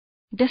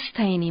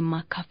ደስታዬን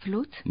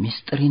የማካፍሎት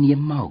ሚስጥሬን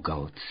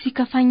የማውጋውት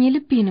ሲከፋኝ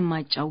ልቤን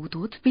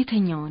የማጫውቶት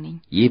ቤተኛው ነኝ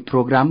ይህ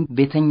ፕሮግራም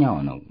ቤተኛው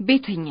ነው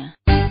ቤተኛ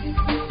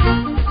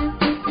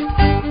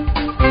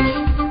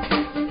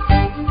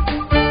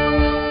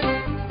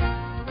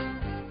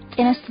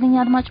ጤናስተኛ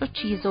አድማጮች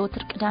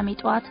የዘወትር ቅዳሜ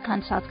ጠዋት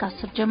ከ1 ሰዓት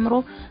ከ10 ጀምሮ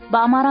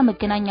በአማራ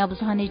መገናኛ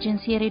ብዙሃን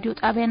ኤጀንሲ የሬዲዮ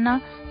ጣቢያና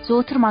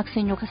ዘወትር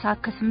ማክሰኞ ከሰዓት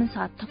ከ8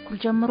 ሰዓት ተኩል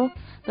ጀምሮ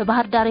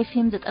በባህር ዳር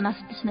ኤፍኤም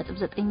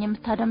 96.9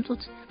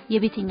 የምታደምጡት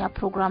የቤተኛ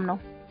ፕሮግራም ነው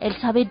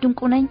ኤልሳቤት ድንቁ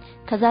ነኝ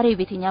ከዛሬው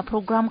የቤተኛ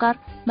ፕሮግራም ጋር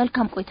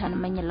መልካም ቆይታ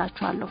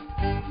እንመኝላችኋለሁ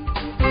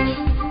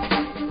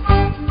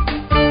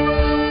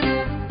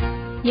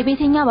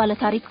የቤተኛ ባለ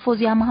ታሪክ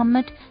ፎዚያ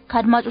መሀመድ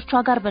ከአድማጮቿ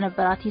ጋር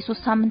በነበራት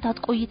የ3 ሳምንታት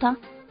ቆይታ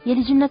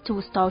የልጅነት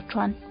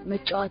ትውስታዎቿን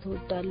መጫወት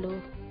ወዳለው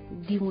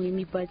ዲሞ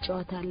የሚባል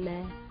ጨዋታ አለ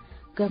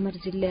ገመድ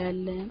ዝላይ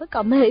አለ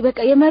በቃ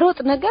የመሮጥ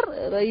ነገር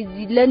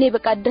ለኔ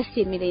በቃ ደስ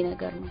የሚለኝ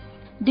ነገር ነው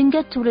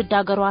ድንገት ትውልድ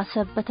ሀገሯ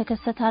አሰብ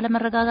በተከሰተ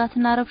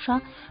አለመረጋጋትና ረብሻ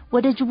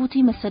ወደ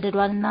ጅቡቲ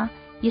መሰደዷንና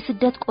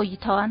የስደት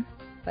ቆይታዋን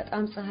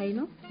በጣም ፀሐይ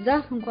ነው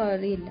ዛፍ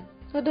እንኳን የለም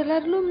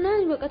ተደላድሎ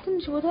ምናምን በቃ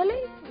ትንሽ ቦታ ላይ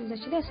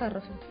እዛች ላይ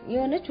አሳረፈን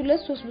የሆነች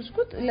 2-3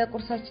 ብስኩት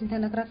ለቁርሳችን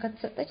ተነክራ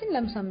ከተሰጠችን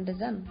ለምሳም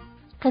እንደዛ ነው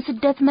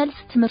ከስደት መልስ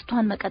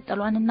ትምርቷን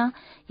መቀጠሏንና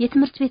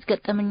የትምርት ቤት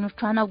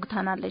ገጠመኞቿን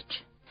አውግታናለች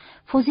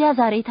ፎዚያ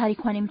ዛሬ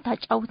ታሪኳን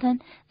የምታጫውተን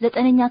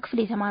 9ኛ ክፍል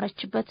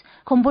የተማረችበት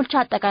ኮምቦልቻ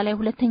አጠቃላይ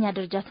ሁለተኛ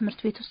ደረጃ ትምርት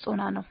ቤት ውስጥ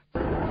ሆና ነው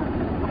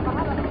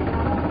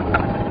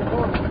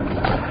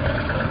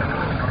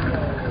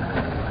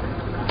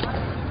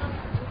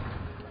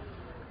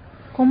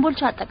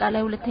ኮምቦልቻ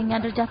አጠቃላይ ሁለተኛ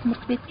ደረጃ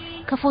ትምርት ቤት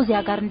ከፎዚያ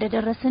ጋር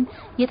እንደደረስን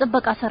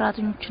የጥበቃ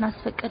ሰራተኞችን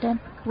አስፈቀደን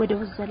ወደ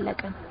ውስጥ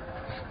ዘለቀን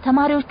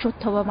ተማሪዎች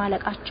ወጥተው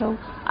በማለቃቸው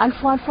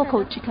አልፎ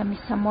ከውጪ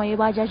ከሚሰማው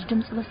የባጃጅ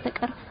ድምጽ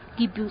በስተቀር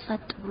ግቢው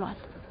ጸጥ ብሏል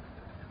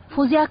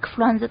ፎዚያ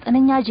ክፍሏን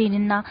 9ኛ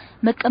ጄንና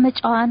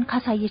መቀመጫዋን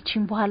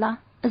ካሳየችኝ በኋላ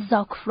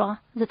እዛው ክፍሏ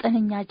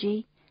 9ኛ ጄ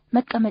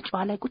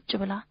መቀመጫዋ ላይ ቁጭ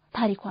ብላ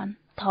ታሪኳን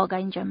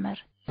ታወጋኝ ጀመር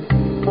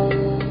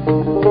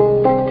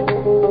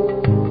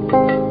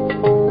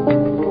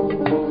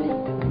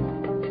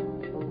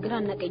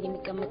ግራና ቀኝ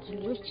የሚቀመጡ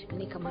ልጆች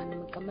እኔ ከማን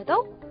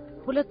መቀመጣው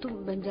ሁለቱም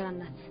በእንጀራ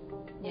እናት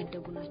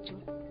ያደጉ ናቸው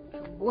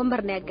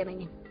ወንበር ነው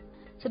ያገናኘን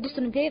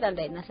ስድስቱንም ፔሪድ አንድ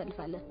ላይ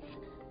እናሰልፋለን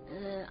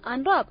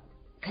አንዷ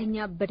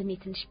ከኛ በእድሜ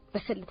ትንሽ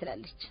በሰል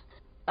ትላለች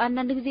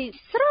አንዳንድ ጊዜ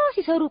ስራ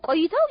ሲሰሩ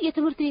ቆይተው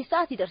የትምህርት ቤት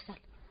ሰዓት ይደርሳል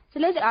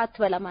ስለዚህ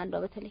አትበላም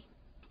አንዷ በተለይ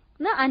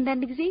እና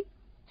አንዳንድ ጊዜ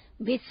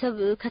ቤተሰብ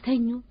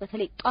ከተኙ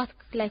በተለይ ጧት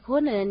ላይ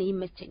ከሆነ እኔ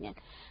ይመቸኛል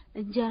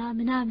እንጀራ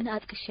ምናምን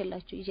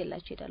አጥቅሽላችሁ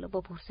ይዤላችሁ ሄዳለሁ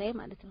በፖርሳዬ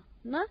ማለት ነው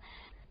እና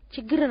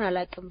ችግርን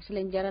አላቅም ስለ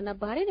እንጀራና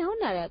ባህሬን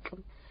አሁን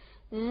አላቅም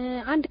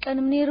አንድ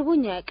ቀንም ነው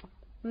ይርቦኝ አያቅም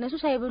እነሱ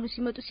ሳይበሉ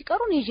ሲመጡ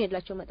ሲቀሩ ነው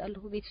ይዤላቸው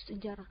መጣለሁ ቤት ውስጥ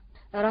እንጀራ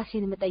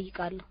ራሴን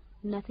መጠይቃለሁ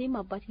እናቴም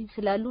አባቴም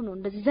ስላሉ ነው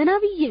እንደዚህ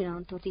ዘናብዬ ነው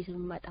ትምህርት ቤት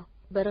የምመጣው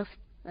በረፍ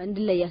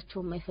እንድለያቸው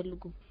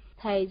የማይፈልጉም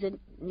ታይዘን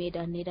ሜዳ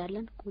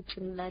እንሄዳለን ቁጭ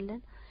እንላለን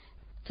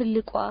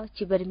ትልቋ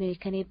እቺ በእድሜ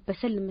ከኔ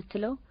በሰል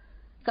የምትለው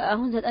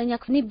አሁን 9ኛ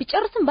ክፍል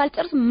ቢጨርስም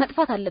ባልጨርስም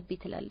መጥፋት አለብኝ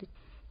ትላለች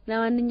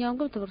ለማንኛውም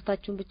ግን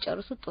ትምህርታችሁን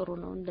ብትጨርሱ ጥሩ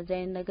ነው እንደዚህ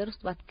አይነት ነገር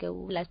ውስጥ ባትገቡ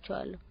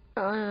እላቸዋለሁ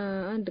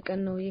አንድ ቀን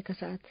ነው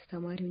የከሰዓት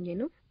ተማሪ ሆኜ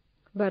ነው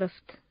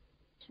በረፍት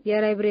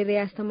የላይብረሪ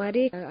አስተማሪ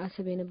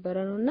አሰብ የነበረ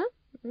ነውና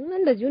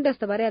እንደዚሁ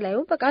እንዳስተማሪ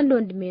አላየው በቃ አንድ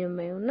ወንድሜ ነው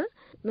የማየውና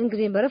ምን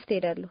ጊዜም በረፍት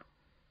ሄዳለሁ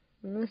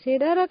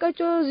ሲዳራቀጮ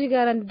እዚህ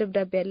ጋር አንድ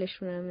ደብዳቤ ያለሽ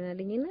ምናምን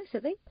አለኝና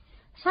ሰጠኝ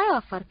ሳይው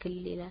አፋር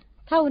ክልል ይላል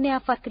ታውኔ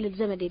አፋር ክልል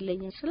ዘመድ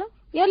የለኝም ስለው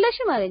ያለሽ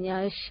ማለኛ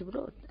እሺ ብሎ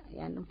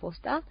ያንን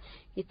ፖስታ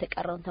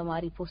የተቀረውን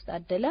ተማሪ ፖስታ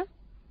አደለ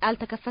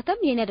አልተከፈተም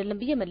የኔ አይደለም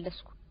ብዬ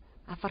መለስኩ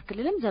አፋር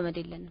ክልልም ዘመድ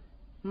የለንም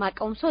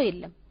ማቀውም ሰው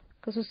የለም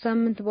ከ3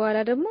 ሳምንት በኋላ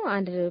ደግሞ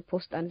አንድ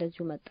ፖስታ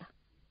እንደዚሁ መጣ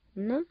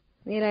እና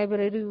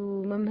የላይብረሪው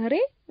መምህሬ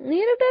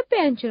ደብዳቤ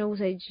አንቺ ነው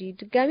ወሰጂ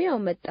ድጋሚ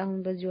አሁን መጣሁን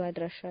በዚሁ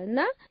አድራሻ እና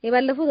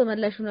የባለፈው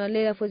ተመላሽ ነው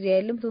ሌላ ፎዚያ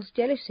የለም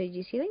ተወስጃለሽ ሰጂ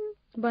ሲለኝ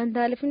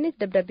ባንታ አለፍነት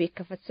ደብዳቤ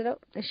ይከፈት ስለው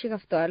እሺ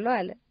ከፍተዋለሁ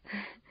አለ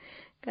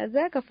ከዛ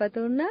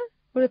ከፈተውና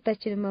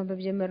ሁለታችንም ማንበብ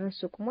ጀመርን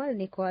ሱቁማል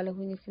እኔ ከኋላ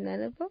ሆኜ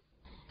ስናነበው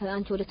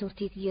አንቺ ወደ ትምህርት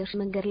ቤት ይየርሽ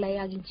መንገር ላይ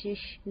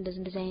አግኝቼሽ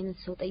እንደዚህ አይነት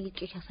ሰው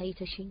ጠይቄሽ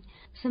አሳይተሽኝ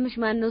ስምሽ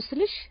ማን ነው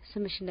ስልሽ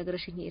ስምሽ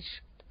ነገርሽኝ ሄድሽ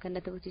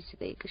ከነተውት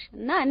ሲጠይቅሽ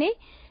እና እኔ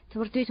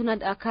ትምህርት ቤቱን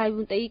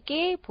አካባቢውን ጠይቄ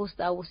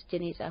ፖስታ ወስጄ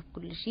ነው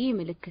የጻፍኩልሽ ይሄ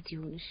ምልክት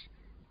ይሁንሽ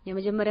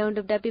የመጀመሪያውን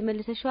ደብዳቤ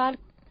መልሰሻል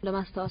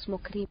ለማስተዋወስ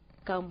ሞክሪ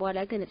ካም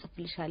በኋላ ግን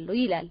እጽፍልሻለሁ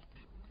ይላል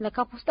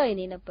ለካ ፖስታው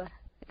የኔ ነበር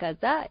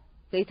ከዛ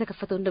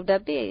የተከፈተውን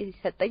ደብዳቤ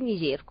ሰጠኝ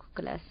ይዤ ሄድኩ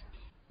ክላስ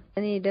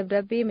እኔ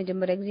ደብዳቤ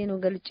መጀመሪያ ጊዜ ነው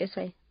ገልጬ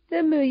ሳይ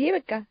ዘምብዬ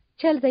በቃ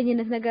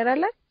ቻልተኝነት ነገር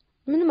አለ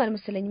ምንም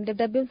አልመሰለኝም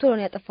ደብዳቤውን ቶሎ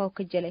ነው ያጠፋው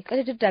ከጄ ላይ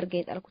ቀድድ አድርጌ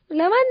ይጣልኩት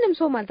ለማንም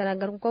ሰው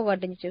ማልተናገርኩ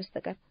ጓደኞቼ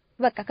በስተቀር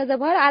በቃ ከዛ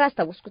በኋላ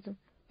አላስታወስኩትም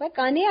በቃ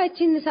እኔ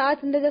አቺን ሰዓት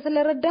እንደዛ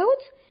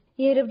ስለረዳሁት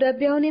ይሄ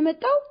ደብዳቤ አሁን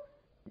የመጣው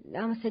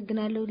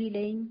አመሰግናለሁ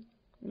ሊለኝ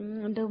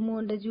እንደሞ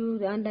እንደዚሁ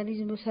አንዳንዴ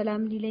ዝም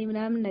ሰላም ሊለኝ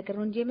ምናምን ነገር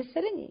ነው እንጂ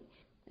መሰለኝ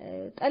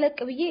ጠለቅ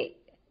ብዬ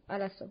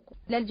አላሰብኩም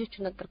ለልጆቹ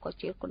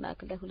ነገርኳቸው ይርኩና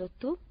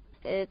ለሁለቱ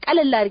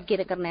ቀለል አድርጌ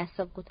ነገር ነው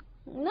ያሰብኩት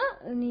እና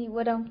እኔ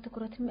ወዳው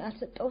ትኩረትም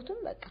አልሰጠውትም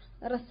በቃ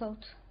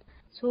ረሳውት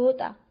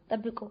ሶጣ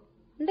ጠብቆ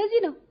እንደዚህ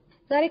ነው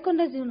ዛሬ እኮ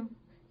እንደዚህ ነው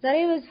ዛሬ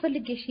በዚህ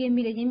ፈልጌሽ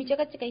የሚለኝ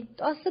የሚጨቀጭቀኝ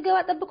ጧት ስገባ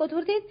ጠብቆ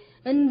ትምህርት ቤት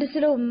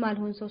እንድስለው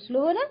ማልሆን ሰው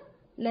ስለሆነ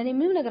ለኔ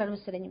ምንም ነገር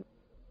አልመሰለኝም።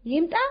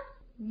 ይምጣ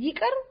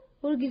ይቀር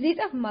ሁሉ ጊዜ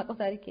ጻፍ ማቀው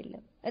ታሪክ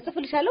የለም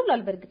እጽፍልሻለሁ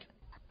ብሏል። በርግጥ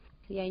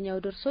ያኛው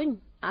ደርሶኝ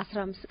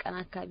 15 ቀን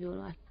አካባቢ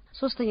ሆኗል።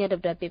 ሶስተኛ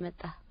ደብዳቤ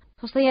መጣ።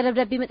 ሶስተኛ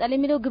ደብዳቤ መጣል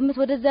የሚለው ግምት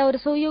ወደዛ ወደ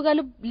ሰውየው ጋር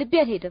ልብ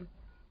ያልሄደም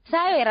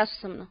ሳይው የራሱ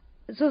ስም ነው።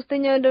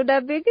 ሶስተኛው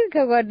ደብዳቤ ግን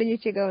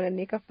ከጓደኞቼ ጋር ሆነን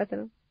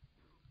የከፈተነው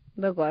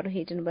በጓሮ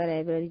ሄድን።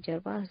 በላይብረሪ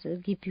ጀርባ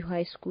ግቢው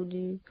ሃይ ስኩል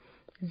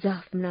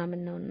ዛፍ ምናምን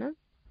ነውና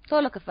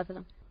ቶሎ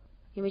ከፈተነው።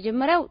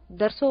 የመጀመሪያው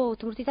ደርሶ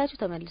ትምህርት ቤታችሁ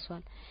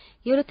ተመልሷል።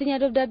 የሁለተኛ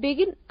ደብዳቤ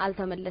ግን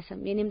አልተመለሰም።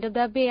 የኔም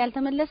ደብዳቤ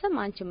ያልተመለሰም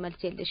አንቺም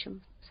መልስ የለሽም።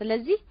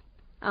 ስለዚህ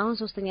አሁን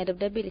ሶስተኛ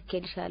ደብዳቤ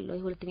ልኬልሻለሁ።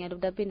 የሁለተኛ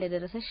ደብዳቤ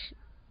እንደደረሰሽ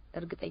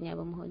እርግጠኛ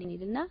በመሆን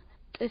ይልና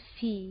ጥፊ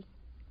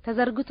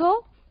ተዘርግቶ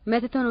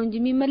መተቶ ነው እንጂ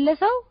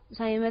የሚመለሰው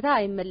ሳይመታ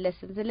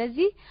አይመለስም።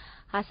 ስለዚህ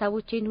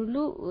ሐሳቦቼን ሁሉ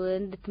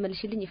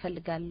እንድትመልሽልኝ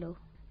ይፈልጋለሁ።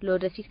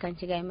 ለወደፊት ካንቺ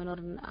ጋር የመኖር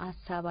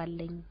ሐሳብ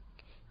አለኝ።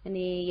 እኔ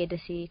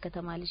የደሴ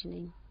ከተማ ልጅ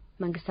ነኝ፣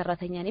 መንግስት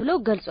ሰራተኛ ነኝ ብሎ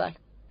ገልጿል።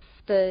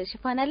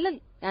 ሽፋን አለ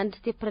አንድ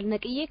ስቴፕል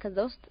ነቅዬ ከዛ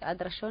ውስጥ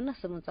አድራሻውና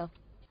ስሙን ጻፍ።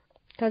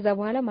 ከዛ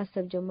በኋላ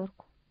ማሰብ ጀመርኩ።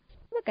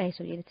 በቃ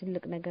ይሄ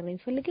ትልቅ ነገር ነው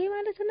የሚፈልገኝ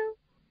ማለት ነው።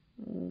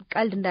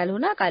 ቀልድ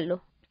እንዳልሆነ አውቃለሁ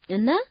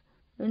እና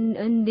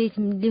እንዴት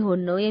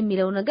ሊሆን ነው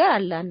የሚለው ነገር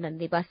አለ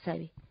አንዳንዴ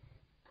በሐሳቤ።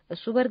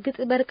 እሱ በርግጥ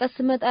በርቀት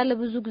ስመጣ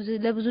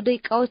ለብዙ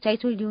ደቂቃዎች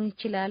አይቶ ሊሆን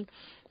ይችላል።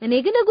 እኔ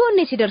ግን ጎኔ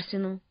ሲደርስ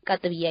ነው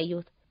ቀጥ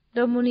ብያየሁት።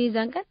 ደግሞ እኔ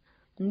ዛን ቀን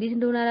እንዴት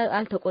እንደሆነ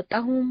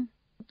አልተቆጣሁም።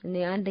 እኔ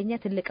አንደኛ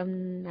ትልቅም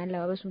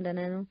አለባበሱም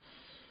ደህና ነው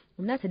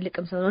እና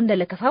ትልቅም ሰው ነው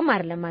እንደለከፋም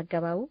አይደለም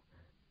አገባቡ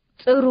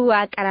ጥሩ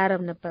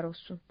አቀራረብ ነበረው።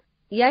 እሱ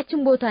ያችን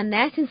ቦታና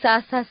ያችን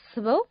ሰዓት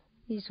ሳስበው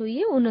ይሶዬ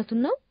እውነቱን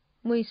ነው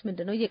ወይስ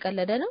ምንድነው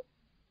እየቀለደ ነው?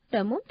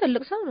 ደግሞ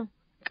ትልቅ ሰው ነው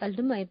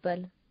ቀልድም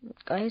አይባልም።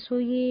 ቃይ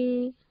ሶዬ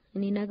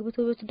እኔን አግብቶ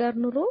በትዳር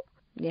ኑሮ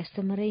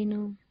ያስተምረኝ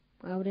ነው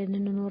አብረን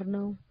እንኖር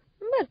ነው።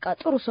 በቃ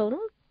ጥሩ ሰው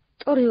ነው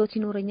ጥሩ ህይወት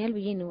ይኖረኛል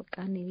ብዬ ነው በቃ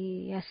እኔ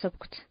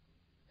ያሰብኩት።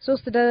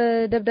 3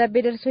 ደብዳቤ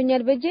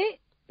ደርሶኛል በጄ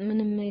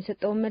ምንም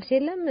የሰጠው መልስ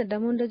የለም።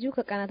 ደግሞ እንደዚሁ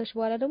ከቀናቶች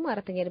በኋላ ደግሞ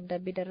 4ኛ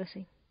ደብዳቤ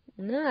ደረሰኝ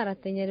እና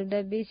 4ኛ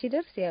ደብዳቤ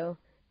ሲደርስ ያው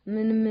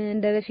ምንም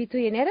እንደበፊቱ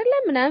የኔ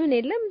አይደለም ምናምን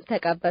የለም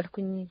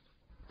ተቀበልኩኝ።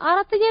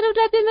 4ኛ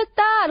ደብዳቤ መጣ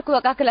አልኩ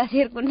በቃ ክላስ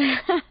ሄድኩና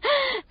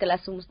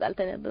ክላስም ውስጥ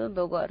አልተነበበም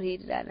በጓሮ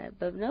ሄድና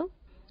ነበብነው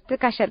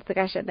ተካሸል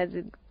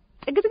እንደዚህ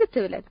ጥግጥግት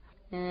ብለን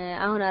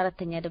አሁን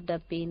 4ኛ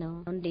ደብዳቤ ነው።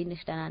 እንዴት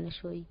ነሽ ደህና ነሽ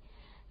ወይ?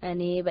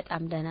 እኔ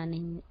በጣም ደህና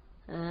ነኝ።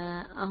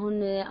 አሁን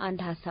አንድ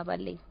ሐሳብ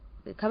አለኝ።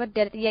 ከበድ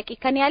ያለ ጥያቄ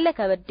ከኔ ያለ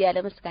ከበድ ያለ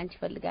መልስ ካንቺ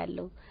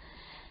ፈልጋለሁ።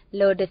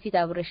 ለወደፊት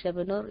አብረሽ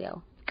ለመኖር ያው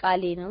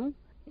ቃሌ ነው።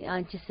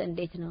 አንቺስ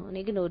እንዴት ነው? እኔ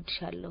ግን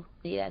እወድሻለሁ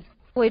ይላል።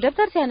 ወይ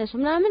ደብተር ሲያነሱ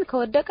ምናምን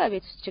ከወደቀ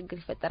ቤት ውስጥ ችግር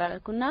ይፈጠራል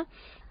አልኩና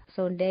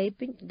ሰው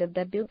እንዳይብኝ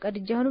ደብዳቤውን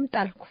ቀድጃውንም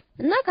ጣልኩ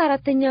እና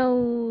ከ4ኛው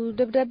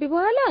ደብዳቤ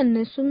በኋላ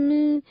እነሱም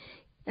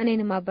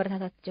እኔንም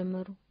ማበረታታት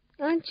ጀመሩ።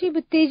 አንቺ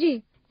ብትሄጂ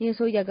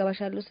የሰው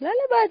ያጋባሻለሁ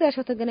ስላለ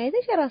ባዳሻው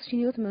ተገናኝተሽ ራስሽን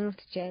ህይወት መኖር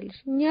ትችያለሽ።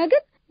 እኛ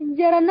ግን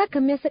እንጀራና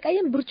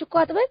ከሚያሰቃየን ብርጭቆ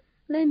አጥበን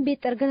ለምን ቤት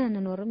ጠርገን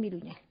አንኖርም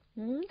ይሉኛል።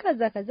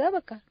 ከዛ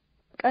በቃ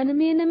ቀንም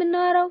የኔ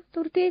ምናወራው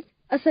ትርቴ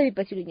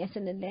አሰቢበት ይሉኛል።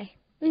 ስንለያይ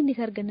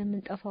እንዴት አርገን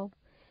የምንጠፋው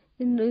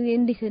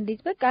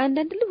እንዴት በቃ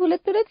አንዳንድ ልጅ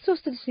 2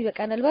 3 ልጅ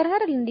ይበቃናል። በረሃ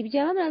አይደል እንዴ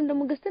ቢጃማ ምናምን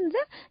ደግሞ ገዝተን እዛ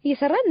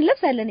እየሰራን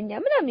እንለብሳለን እኛ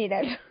ምናምን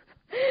ይላል።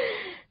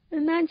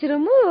 እና አንቺ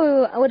ደግሞ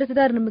ወደ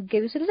ትዳር ነው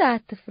የምትገቢው ስለዚህ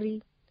አትፍሪ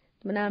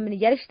ምናምን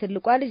እያለች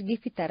ትልቋ ልጅ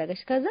ግፊት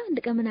ታረጋሽ። ከዛ አንድ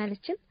ቀን ምን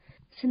አለችን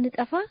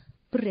ስንጠፋ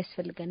ብር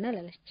ያስፈልገናል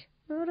አለች።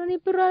 ወረኔ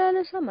ብር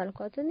አላነሳም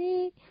አልኳት።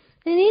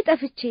 እኔ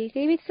ጠፍቼ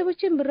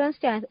ከቤተሰቦችን ብር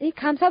አንስቼ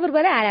ከ50 ብር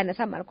በላይ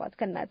አላነሳም አልኳት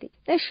ከናቴ።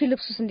 እሺ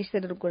ልብሱስ እንዴት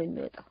ተደርጎ ነው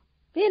የሚወጣው?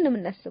 ይሄን ነው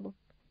የምናስበው።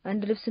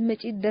 አንድ ልብስ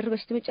መጪ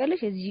ደርበሽ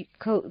ትመጫለሽ እዚህ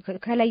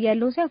ከላይ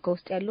ያለውን ሳይሆን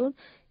ከውስጥ ያለውን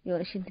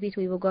የሆነ ሽንት ቤት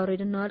ወይ በጓሮ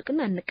ሄደን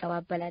እናወልቅና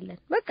እንቀባበላለን።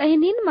 በቃ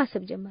ይሄን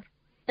ማሰብ ጀመር።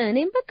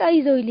 እኔም በቃ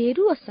ይዘው ሊሄዱ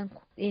ወሰንኩ።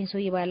 ይሄን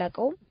ሰው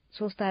ይባላቀው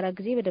 3-4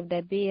 ጊዜ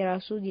በደብዳቤ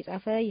ራሱ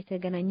እየጻፈ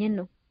እየተገናኘን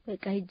ነው።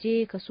 በቃ ሂጄ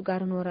ከሱ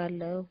ጋር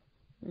እኖራለሁ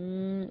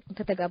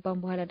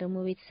ከተጋባን በኋላ ደግሞ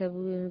ቤተሰብ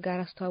ጋር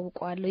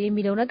አስተዋውቀዋለሁ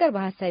የሚለው ነገር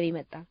በሐሳቤ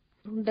መጣ።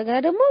 እንደገና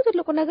ደግሞ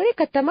ትልቁ ነገር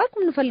ከተማርኩ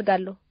ምን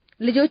ፈልጋለሁ።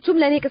 ልጆቹም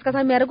ለኔ ቅስቀሳ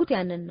የሚያደርጉት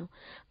ያንን ነው።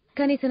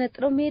 ከኔ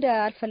ተነጥለው መሄድ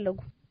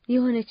አልፈለጉም።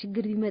 የሆነ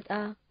ችግር ቢመጣ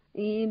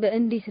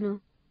እንዴት ነው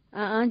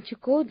አንቺ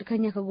እኮ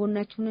ከኛ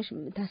ከጎናችሁ ነሽ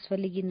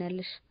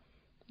ታስፈልጊናለሽ።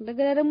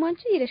 እንደገና ደግሞ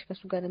አንቺ ሄደሽ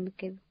ከሱ ጋር ነው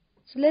የምትገቢው።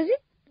 ስለዚህ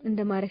እንደ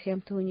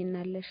ማረፊያም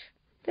ትሆኝናለሽ።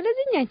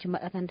 ስለዚህ አንቺ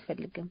ማጣት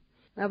አንፈልግም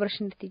አብረሽ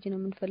እንድትሄጂ ነው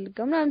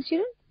የምንፈልገው ምናምን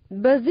ሲሉን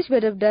በዚህ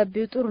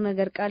በደብዳቤው ጥሩ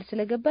ነገር ቃል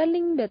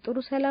ስለገባልኝ በጥሩ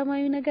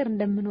ሰላማዊ ነገር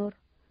እንደምኖር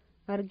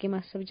አርጌ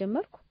ማሰብ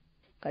ጀመርኩ።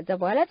 ከዛ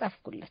በኋላ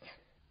ጻፍኩለት።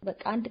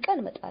 በቃ አንድ ቀን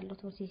እመጣለሁ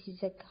ትምህርት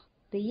ሲዘጋ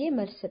በየ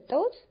መልስ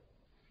ሰጠሁት።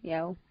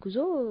 ያው ጉዞ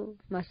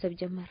ማሰብ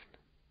ጀመርን።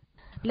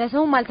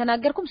 ለሰውም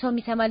አልተናገርኩም ሰው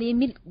የሚሰማል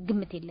የሚል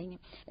ግምት የለኝም።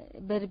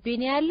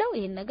 በርቤኔ ያለው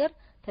ይሄን ነገር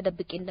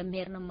ተደብቄ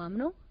እንደምሄር ነው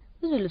ማምነው።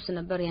 ብዙ ልብስ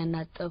ነበር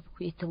ያናጠብኩ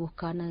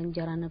የተቦካና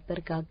እንጀራ ነበር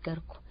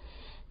ጋገርኩ።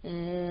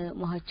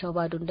 ሙሃቻው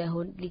ባዶ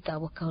እንዳይሆን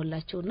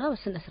ሊጣወካውላቸውና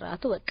በስነ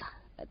ስርዓቱ በቃ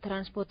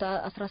ትራንስፖርት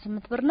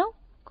 18 ብር ነው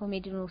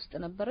ኮሜዲኖ ውስጥ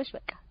ነበርሽ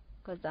በቃ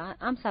ከዛ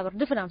 50 ብር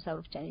ድፍን 50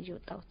 ብር ብቻ ነው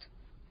ይወጣሁት።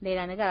 ሌላ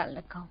ነገር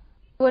አልነካው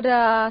ወደ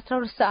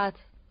 12 ሰዓት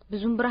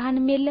ብዙም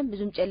ብርሃንም የለም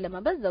ብዙም ጨለማ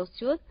በዛው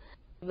ሲሆን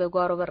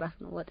በጓሮ በራፍ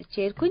ነው ወጥቼ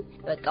ሄድኩኝ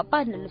በቃ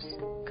ባን ልብስ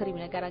ክሪም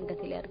ነገር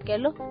አንገቴ ላይ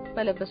አድርጌያለሁ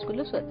በለበስኩ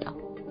ልብስ ወጣሁ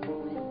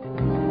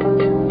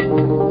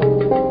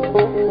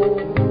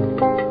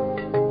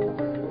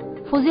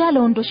ፎዚያ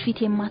ለወንዶች ፊት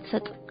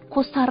የማትሰጥ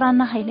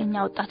ኮስታራና ኃይለኛ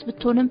ወጣት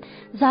ብትሆንም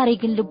ዛሬ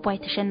ግን ልቧ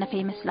የተሸነፈ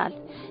ይመስላል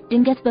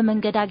ድንገት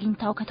በመንገድ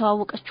አግኝታው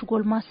ከተዋወቀችው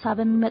ጎልማሳ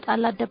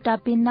በሚመጣላት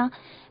ደብዳቤና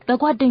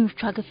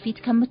በጓደኞቿ ግፊት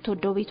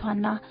ከምትወደው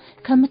ቤቷና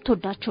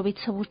ከምትወዳቸው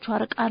ቤተሰቦቿ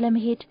ርቃ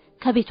ለመሄድ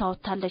ከቤቷ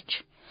ወጣለች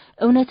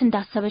እውነት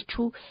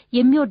እንዳሰበችው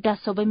የሚወዳት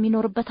ሰው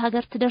በሚኖርበት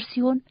ሀገር ትደርስ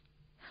ይሆን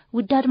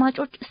ውድ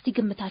አድማጮች እስቲ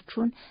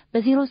ግምታችሁን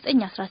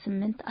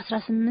በ0918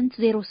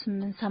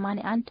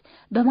 180881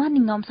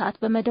 በማንኛውም ሰዓት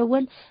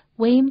በመደወል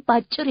ወይም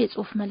ባጭር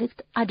የጽሑፍ መልእክት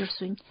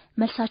አድርሱኝ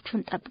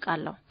መልሳችሁን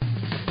ጠብቃለሁ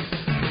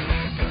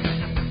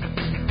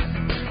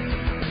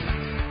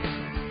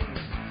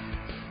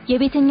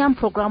የቤተኛም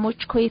ፕሮግራሞች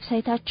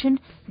ከዌብሳይታችን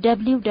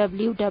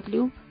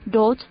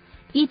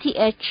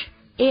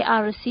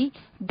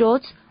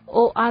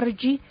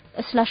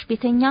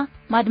www.etharc.org/ቤተኛ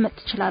ማድመጥ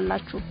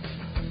ትችላላችሁ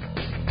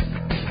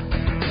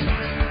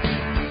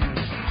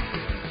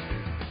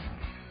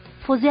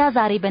ፎዚያ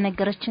ዛሬ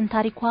በነገረችን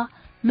ታሪኳ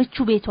ምቹ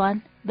ቤቷን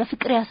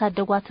በፍቅር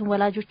ያሳደጓትን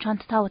ወላጆቿን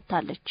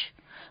ትታወታለች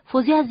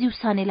ፎዚያ እዚህ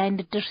ውሳኔ ላይ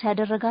እንድትደርስ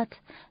ያደረጋት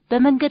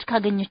በመንገድ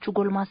ካገኘችው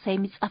ጎልማሳ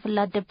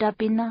የሚጻፍላት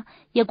ደብዳቤና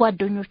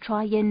የጓደኞቿ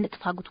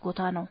የንጥፋ ጉትጎታ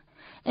ነው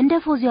እንደ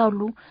ፎዚያ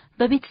ሁሉ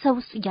በቤተሰብ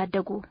ውስጥ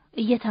ያደጉ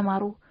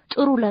እየተማሩ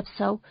ጥሩ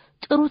ለብሰው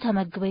ጥሩ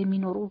ተመግበው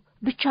የሚኖሩ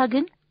ብቻ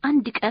ግን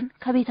አንድ ቀን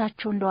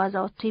ከቤታቸው እንደዋዛ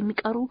ወጥተው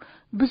የሚቀሩ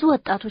ብዙ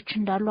ወጣቶች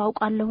እንዳሉ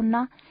አውቃለሁና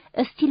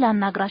እስቲ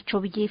ላናግራቸው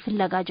ብዬ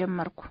ፍለጋ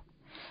ጀመርኩ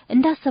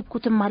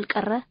እንዳሰብኩትም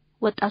አልቀረ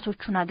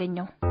ወጣቶቹን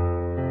አገኘው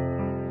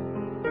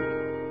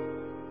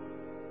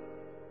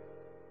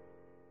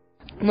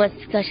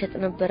ማስቲካ ሸጥ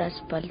ነበር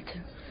አስፓልት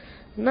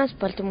እና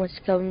አስፓልት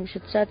ማስቲካ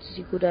በሚሸጥ ሰዓት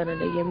እዚህ ጎዳና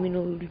ላይ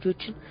የሚኖሩ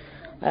ልጆችን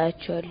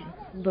አያቸዋለሁ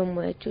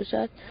በማያቸው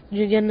ሰዓት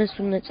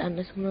የነሱን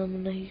ነጻነት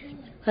ምናምን አየሁ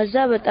ከዛ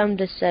በጣም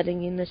ደስ አለኝ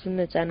የነሱን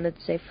ነጻነት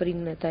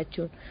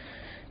ሳይፍሪነታቸው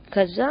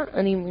ከዛ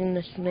እኔም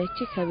እነሱን አይቼ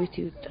ከቤት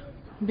ይወጣ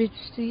ቤት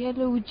ውስጥ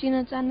ያለው ውጪ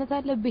ነጻነት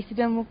አለ ቤት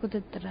ደግሞ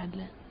ቁጥጥር አለ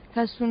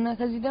ከሱና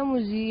ከዚህ ደግሞ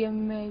እዚህ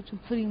የሚያዩት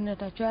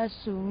ፍሪነታቸው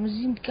አያስቡም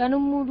እዚህ ቀን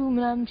ሙሉ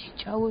ምናምን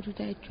ሲጫወቱ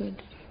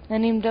ታያቸዋለሁ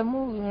እኔም ደግሞ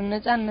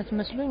ነጻነት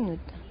መስሎኝ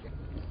ወጣ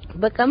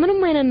በቃ ምንም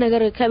አይነት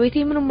ነገር ከቤቴ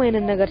ምንም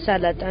አይነት ነገር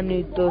ሳላጣ ነው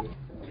የወጣሁት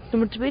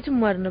ትምህርት ቤት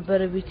ማር ነበር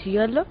ቤት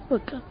ያለው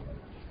በቃ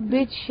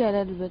ቤት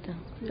ይሻላል በጣም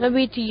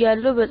ቤት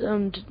ያለው በጣም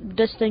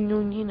ደስተኛ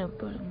ሆኜ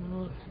ነበር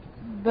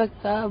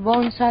በቃ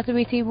በአሁን ሰዓት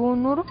ቤቴ በሆነ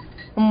ኖሮ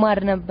ማር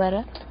ነበር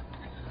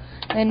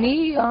እኔ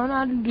አሁን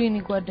አሉ የኔ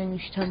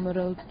ጓደኞች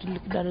ተምረው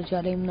ትልቅ ደረጃ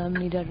ላይ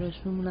ምናምን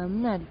ይደርሱ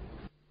ምናምን አሉ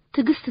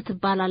ትግስት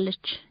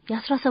ትባላለች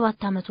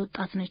የ17 አመት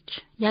ወጣት ነች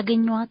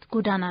ያገኘዋት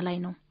ጎዳና ላይ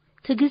ነው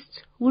ትግስት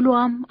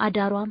ውሏም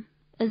አዳሯም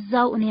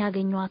እዛው እኔ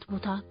ያገኘዋት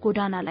ቦታ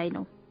ጎዳና ላይ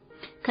ነው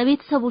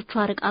ከቤተሰቦቿ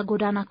ርቃ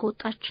ጎዳና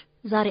ከወጣች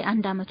ዛሬ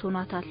 1 አመት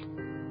ሆኗታል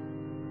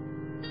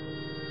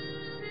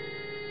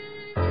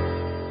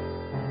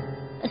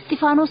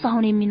እስጢፋኖስ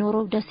አሁን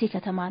የሚኖረው ደሴ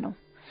ከተማ ነው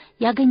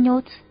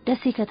ያገኘውት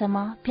ደሴ ከተማ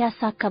ፒያሳ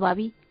አካባቢ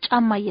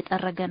ጫማ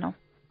እየጠረገ ነው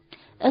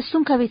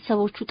እሱም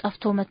ከቤተሰቦቹ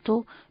ጠፍቶ መጥቶ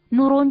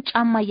ኑሮን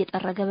ጫማ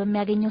እየጠረገ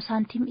በሚያገኘው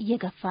ሳንቲም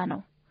እየገፋ ነው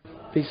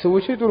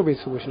ቤተሰቦቼ ጥሩ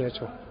ቤተሰቦች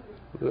ናቸው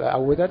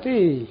አወጣጤ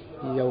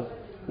ያው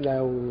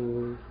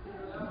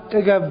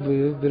ጥጋብ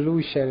ብሉ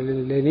ይሻላል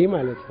ለኔ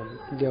ማለት ነው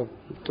ያው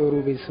ጥሩ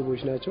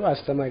ቤተሰቦች ናቸው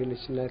አስተማሪ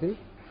ነች እናቴ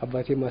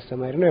አባቴ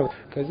ማስተማሪ ነው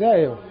ከዛ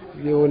ያው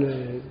የሆነ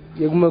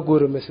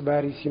የጉመጎር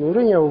መስባሪ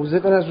ሲኖረኝ ያው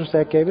 93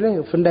 አካባቢ ላይ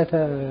ፍንዳታ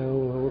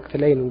ወቅት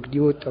ላይ ነው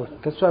እንግዲህ ወጣው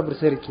ከሷ ብር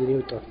ሰርቄ ነው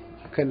ወጣው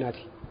ከናቴ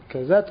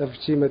ከዛ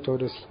ጠፍቼ መጣሁ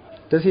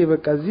ደሴ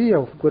በቃ እዚህ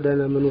ያው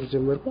ጎዳና መኖር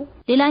ጀመርኩ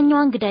ሌላኛው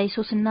እንግዳይ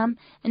ሶስናም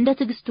እንደ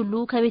ትግስት ሁሉ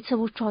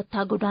ከቤተሰቦቿ ወጣ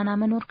ጎዳና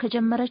መኖር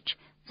ከጀመረች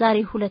ዛሬ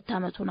 2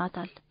 አመት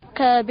ሆኗታል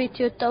ከቤት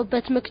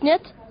የወጣውበት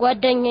ምክንያት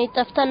ጓደኛዬ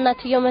ጠፍታ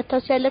እናትየው መታው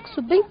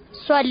ሲያለቅሱብኝ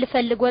እሷን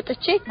ልፈልግ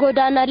ወጥቼ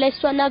ጎዳና ላይ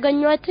እሷን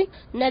አገኘኋት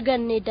ነገ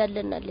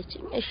እንሄዳለን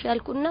አለችኝ እሺ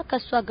አልኩና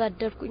ከሷ ጋር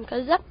አደርኩኝ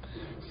ከዛ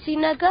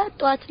ሲነጋ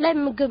ጧት ላይ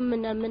ምግብ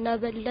ምናምን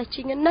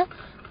አበላችኝና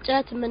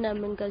ጫት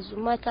ምናምን ገዙ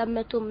ማታ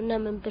መቶ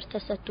ምናምን ብር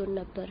ተሰጥቶን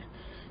ነበር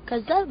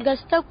ከዛ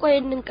ገዝታ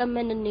ቆይንን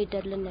ቀመን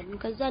እንሄዳለን አሉ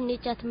ከዛ እኔ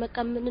ጫት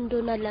መቀመን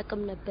እንደሆነ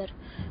አላቅም ነበር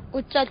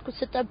ቁጭ አልኩ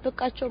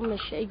ስጠብቃቸው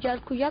መሸ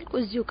እያልኩ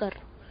እዚሁ ቀር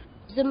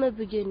ዝም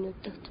ብዬ ነው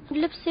ወጣት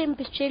ልብሴን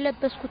ብቻ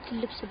የለበስኩት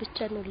ልብስ ብቻ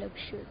ነው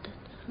ለብሼ ወጣት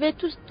ቤት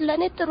ውስጥ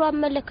ለኔ ጥሩ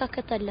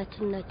አመለካከት አላት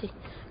እናቴ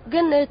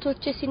ግን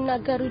እህቶቼ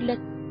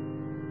ሲናገሩለት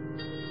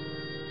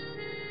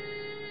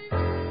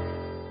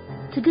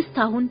ትግስት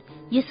አሁን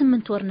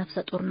የ8 ወር ነፍሰ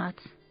ጡር ናት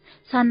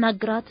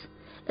ሳናግራት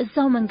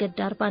እዛው መንገድ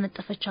ዳር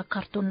ባነጠፈች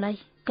ካርቶን ላይ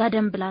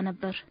ጋደም ብላ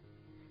ነበር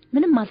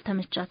ምንም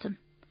አልተመቻትም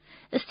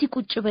እስቲ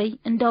ቁጭ በይ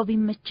እንዳው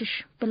ቢመችሽ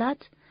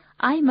ብላት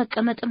አይ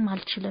መቀመጥም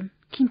አልችልም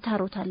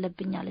ኪንታሮት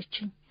አለብኝ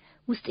አለችኝ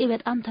ውስጤ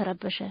በጣም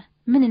ተረበሸ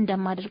ምን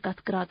እንደማደርጋት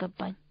ግራ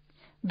ገባኝ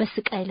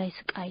በስቃይ ላይ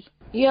ስቃይ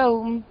ያው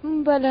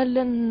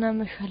እንበላለን እና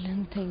መሻለን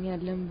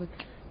ተኛለን በቃ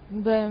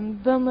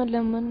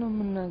በመለመን ነው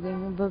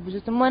የምናገኘው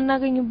በብዛት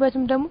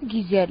ማናገኝበትም ደግሞ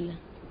ጊዜ አለ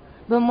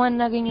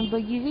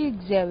በማናገኝበት ጊዜ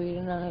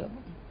እግዚአብሔርና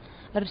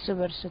እርስ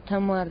በርስ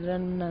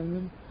ተማረን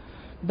ምናምን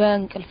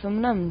በእንቅልፍ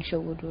ምናምን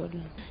ሸወደዋል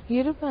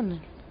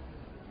ይርባናል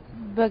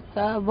በቃ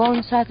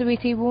በአሁን ሰዓት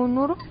ቤቴ በሆነ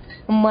ኖሮ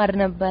እማር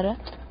ነበረ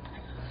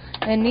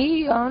እኔ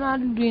አሁን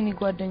አሉ የኔ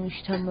ጓደኞች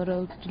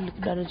ተምረው ትልቅ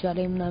ደረጃ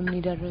ላይ ምናምን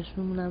ይደርሱ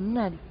ምናምን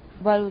አሉ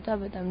ባልወጣ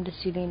በጣም ደስ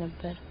ይለኝ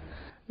ነበር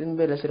ግን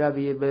በለስራ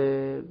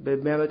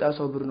በሚያመጣው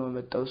ሰው ብር ነው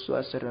መጣው እሱ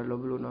አሰራለሁ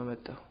ብሎ ነው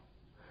መጣው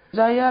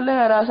ዛያ ላይ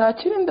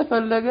ራሳችን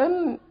እንደፈለገን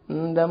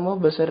እንደሞ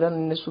በሰራን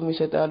እነሱም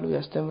ይሰጣሉ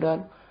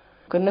ያስተምራሉ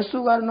ከነሱ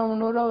ጋር ነው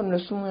ምኖረው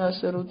እነሱም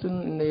ያሰሩትን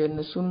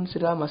የነሱን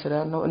ስራ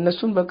መስራት ነው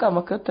እነሱን በቃ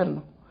መከተል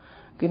ነው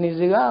ግን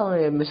እዚህ ጋር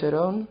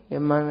የምሰራውን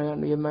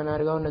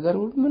የማናርጋው ነገር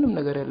ምንም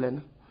ነገር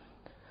የለንም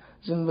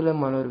ዝም ብለን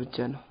ማኖር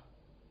ብቻ ነው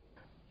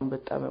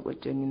በጣም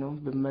ቆጨኝ ነው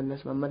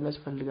መመለስ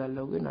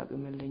ፈልጋለሁ ግን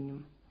አቅም የለኝም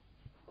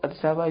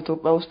አዲስ አበባ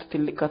ኢትዮጵያ ውስጥ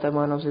ትልቅ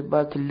ከተማ ነው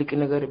ሲባል ትልቅ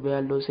ነገር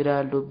ያለው ስራ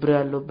ያለው ብር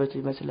ያለበት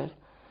ይመስላል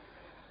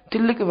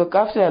ትልቅ በቃ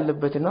ሀብት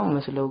ያለበት ነው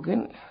መስለው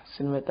ግን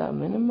ስንመጣ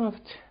ምንም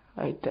ሀብት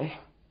አይታይ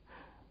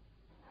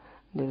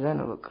እንደዛ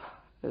ነው በቃ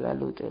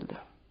ላለው ተለ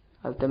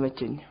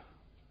አልተመቸኝም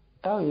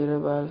ታው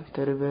ይረባል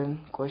ተርበን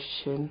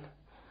ቆሽን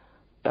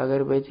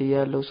አገር ቤት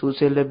ያለው ሱስ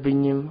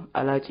የለብኝም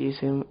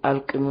አላጪስም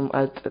አልቅምም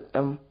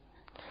አልጠጣም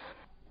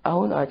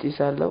አሁን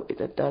አጪሳለሁ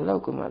እጠጣለሁ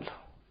ቁማለሁ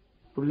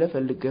ሁሉ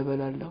ፈልጌ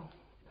በላለሁ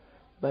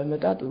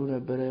ባይመጣ ጥሩ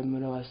ነበር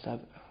የምለው ሐሳብ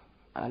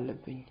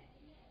አለብኝ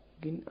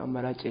ግን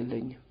አማራጭ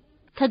የለኝም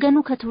ተገኑ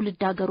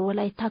ከትውልድ ሀገር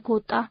ወላይታ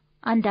ከወጣ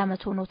 1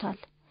 አመት ሆኖታል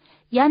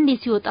ያንዴ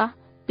ሲወጣ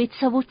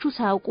ቤተሰቦቹ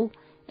ሳያውቁ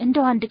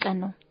እንደው አንድ ቀን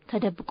ነው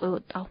ተደብቆ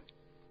የወጣው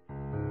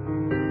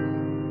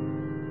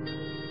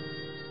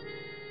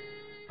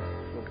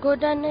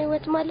ጎዳና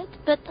ህይወት ማለት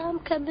በጣም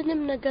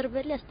ከምንም ነገር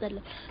በላይ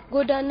ያስጠላል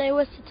ጎዳና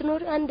ህይወት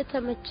ስትኖር አንድ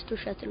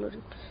ተመችቶሽ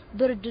አትኖርም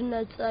ብርድና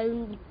ፀሐዩን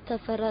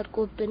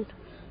ተፈራርቆብን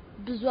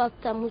ብዙ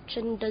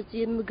ሀብታሞችን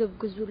እንደዚህ ምግብ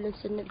ግዙልን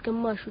ስንል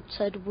ግማሹ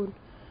ሰድቡን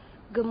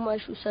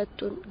ግማሹ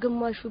ሰጡን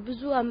ግማሹ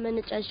ብዙ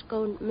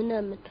አመነጫጭቀውን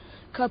ምናምን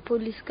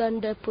ከፖሊስ ጋር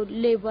እንደ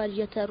ሌባ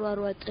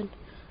እየተሯሯጥን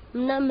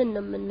ምናምን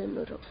ነው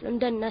የምንኖረው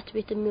እንደ እናት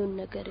ቤት የሚሆን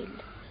ነገር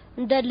የለም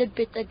እንደ ልብ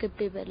ተገቤ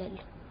ይበላል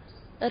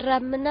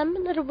ራብ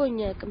ምናምን እርቦኛ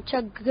ያቅም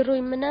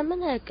ቸግሮኝ ምናምን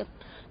አያቅም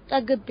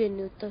ተገቤ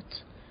ነው የወጣሁት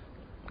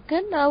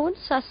ግን አሁን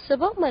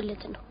ሳስበው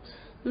ማለት ነው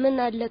ምን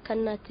አለ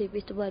ከናቴ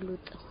ቤት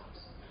ባልወጣው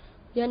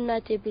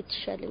የናቴ ቤት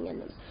ይሻለኛል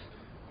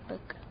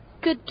በቃ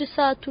ግድ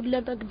ሰዓቱን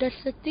ለመግደል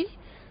ስትይ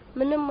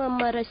ምንም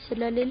አማራጭ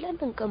ስለሌለ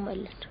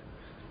እንቀማለን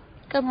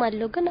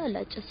ከማለው ግን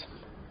አላጨስም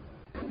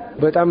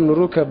በጣም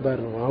ኑሮ ከባድ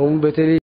ነው አሁን በተለይ